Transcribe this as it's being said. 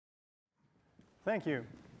Thank you.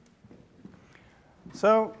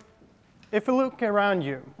 So, if you look around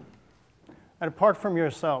you, and apart from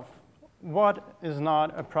yourself, what is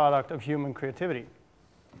not a product of human creativity?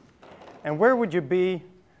 And where would you be,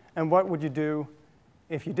 and what would you do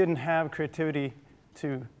if you didn't have creativity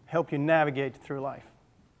to help you navigate through life?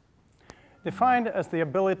 Defined as the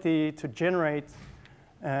ability to generate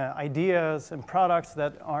ideas and products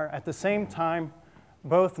that are at the same time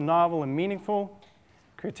both novel and meaningful,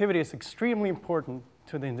 creativity is extremely important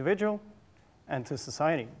to the individual and to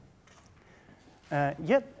society.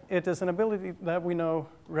 Yet it is an ability that we know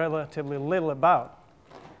relatively little about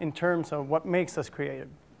in terms of what makes us creative.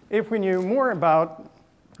 If we knew more about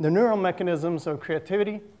the neural mechanisms of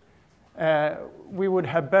creativity, we would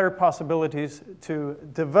have better possibilities to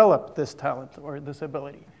develop this talent or this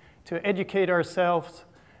ability, to educate ourselves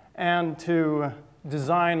and to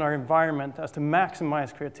design our environment as to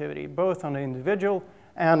maximize creativity, both on the individual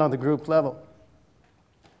and on the group level.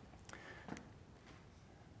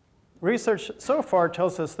 Research so far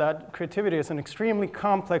tells us that creativity is an extremely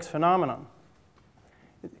complex phenomenon.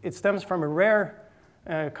 It stems from a rare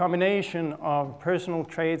combination of personal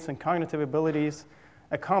traits and cognitive abilities,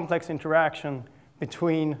 a complex interaction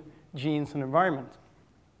between genes and environment.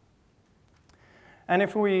 And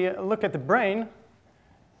if we look at the brain,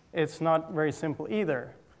 it's not very simple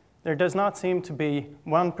either. There does not seem to be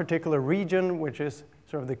one particular region which is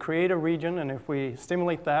sort of the creative region, and if we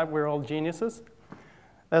stimulate that, we're all geniuses.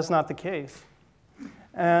 That's not the case.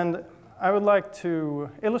 And I would like to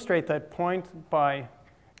illustrate that point by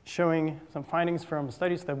showing some findings from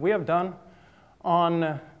studies that we have done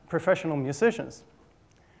on professional musicians.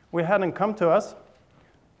 We had them come to us,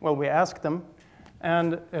 well, we asked them,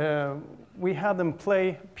 and we had them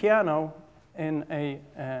play piano in a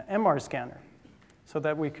MR scanner so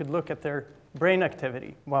that we could look at their brain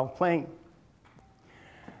activity while playing.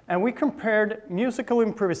 And we compared musical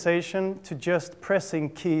improvisation to just pressing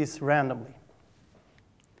keys randomly.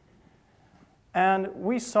 And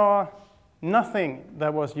we saw nothing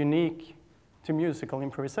that was unique to musical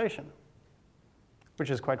improvisation, which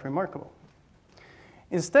is quite remarkable.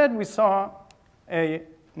 Instead, we saw a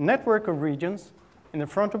network of regions in the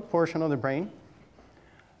frontal portion of the brain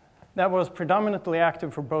that was predominantly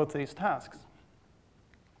active for both these tasks.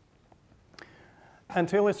 And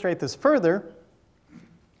to illustrate this further,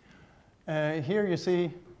 here you see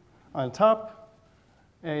on top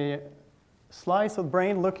a slice of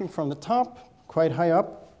brain looking from the top, quite high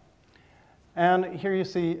up. And here you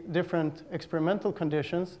see different experimental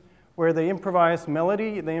conditions where they improvise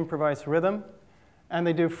melody, they improvise rhythm, and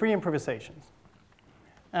they do free improvisations.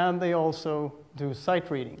 And they also do sight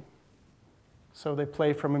reading. So they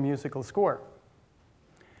play from a musical score.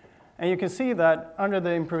 And you can see that under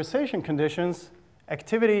the improvisation conditions,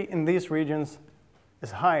 activity in these regions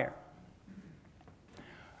is higher.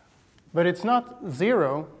 But it's not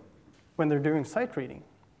zero when they're doing sight reading.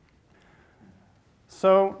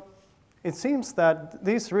 So it seems that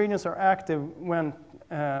these regions are active when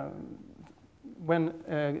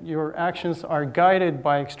your actions are guided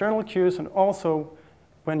by external cues and also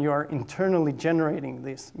when you are internally generating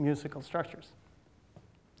these musical structures.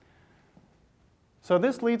 So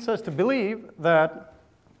this leads us to believe that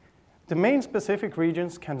domain-specific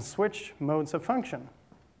regions can switch modes of function.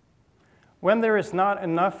 When there is not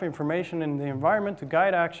enough information in the environment to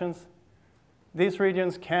guide actions, these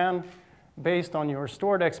regions can, based on your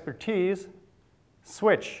stored expertise,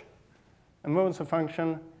 switch modes of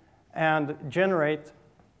function and generate,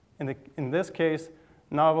 in this case,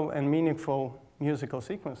 novel and meaningful musical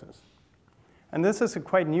sequences. And this is a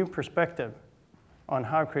quite new perspective on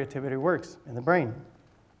how creativity works in the brain.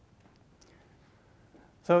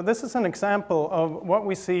 So this is an example of what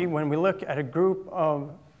we see when we look at a group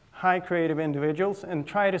of high creative individuals and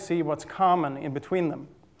try to see what's common in between them.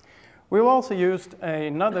 We've also used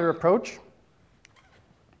another approach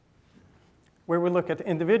where we look at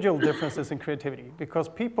individual differences in creativity, because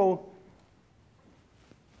people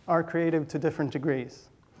are creative to different degrees.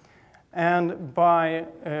 And by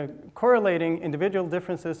correlating individual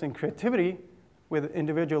differences in creativity with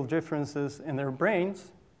individual differences in their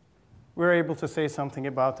brains, we're able to say something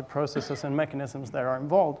about the processes and mechanisms that are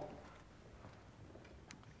involved.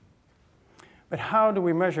 But how do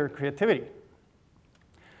we measure creativity?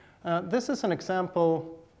 This is an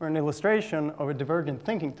example or an illustration of a divergent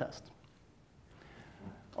thinking test.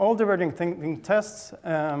 All divergent thinking tests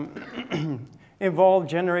involve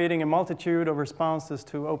generating a multitude of responses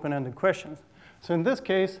to open-ended questions. So in this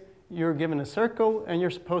case, you're given a circle, and you're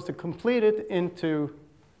supposed to complete it into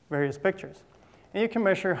various pictures. And you can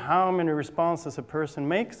measure how many responses a person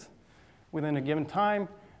makes within a given time,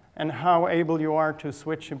 and how able you are to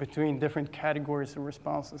switch between different categories of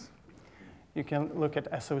responses. You can look at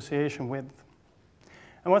association with.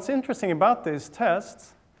 And what's interesting about these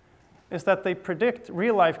tests is that they predict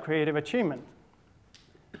real-life creative achievement.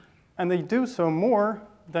 And they do so more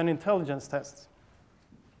than intelligence tests.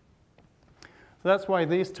 So that's why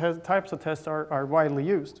these types of tests are widely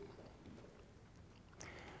used.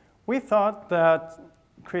 We thought that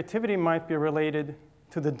creativity might be related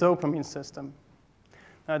to the dopamine system.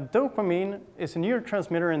 Now, dopamine is a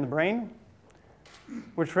neurotransmitter in the brain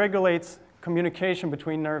which regulates communication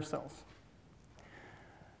between nerve cells.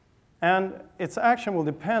 And its action will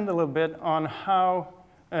depend a little bit on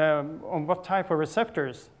on what type of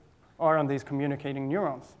receptors are on these communicating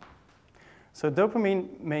neurons. So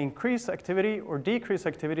dopamine may increase activity or decrease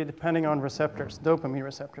activity depending on receptors, dopamine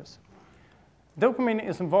receptors. Dopamine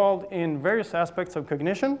is involved in various aspects of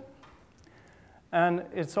cognition, and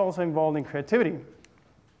it's also involved in creativity.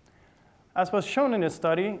 As was shown in a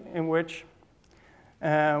study in which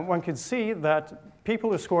one could see that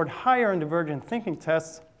people who scored higher on divergent thinking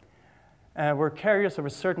tests were carriers of a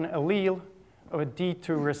certain allele of a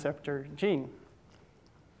D2 receptor gene.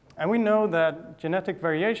 And we know that genetic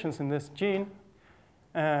variations in this gene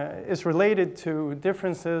is related to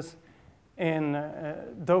differences in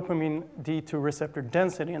dopamine D2 receptor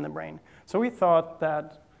density in the brain. So we thought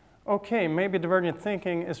that, okay, maybe divergent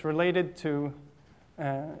thinking is related to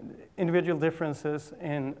individual differences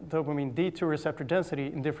in dopamine D2 receptor density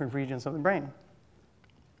in different regions of the brain.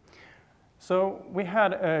 So we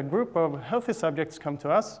had a group of healthy subjects come to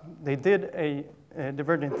us. They did a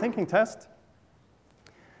divergent thinking test.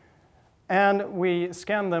 And we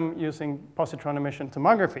scanned them using positron emission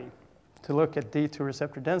tomography to look at D2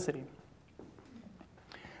 receptor density.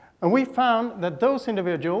 And we found that those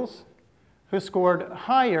individuals who scored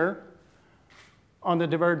higher on the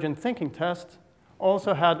divergent thinking test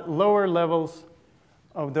also had lower levels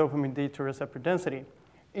of dopamine D2 receptor density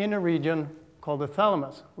in a region called the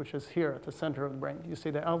thalamus, which is here at the center of the brain. You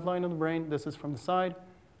see the outline of the brain. This is from the side,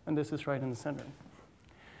 and this is right in the center.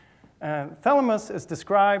 Thalamus is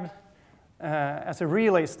described as a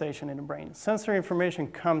relay station in the brain. Sensory information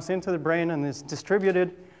comes into the brain and is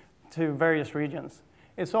distributed to various regions.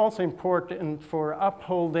 It's also important for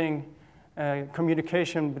upholding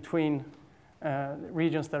communication between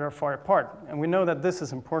regions that are far apart. And we know that this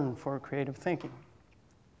is important for creative thinking.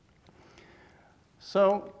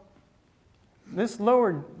 So this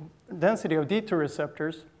lower density of D2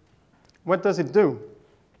 receptors, what does it do?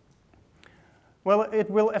 Well, it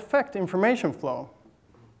will affect information flow.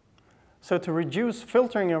 So to reduce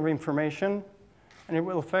filtering of information, and it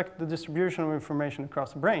will affect the distribution of information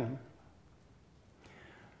across the brain.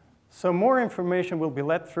 So more information will be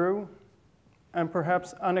let through, and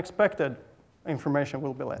perhaps unexpected information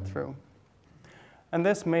will be let through. And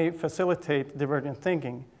this may facilitate divergent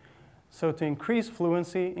thinking. So to increase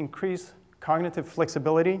fluency, increase cognitive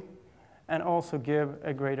flexibility, and also give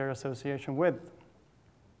a greater association with.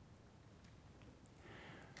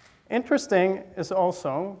 Interesting is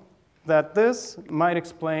also that this might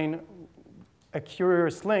explain a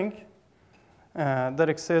curious link that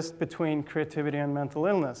exists between creativity and mental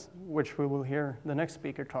illness, which we will hear the next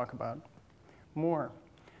speaker talk about more.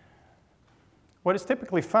 What is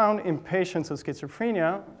typically found in patients with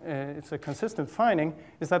schizophrenia, it's a consistent finding,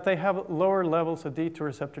 is that they have lower levels of D2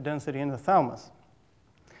 receptor density in the thalamus.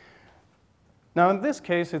 Now, in this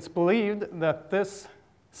case, it's believed that this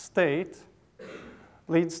state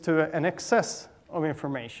leads to an excess of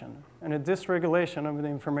information and a dysregulation of the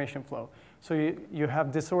information flow. So you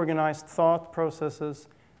have disorganized thought processes,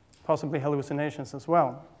 possibly hallucinations as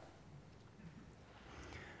well.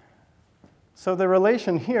 So the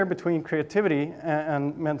relation here between creativity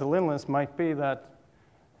and mental illness might be that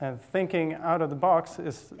thinking out of the box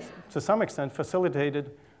is, to some extent,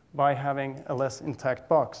 facilitated by having a less intact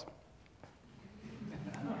box.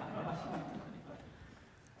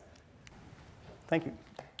 Thank you.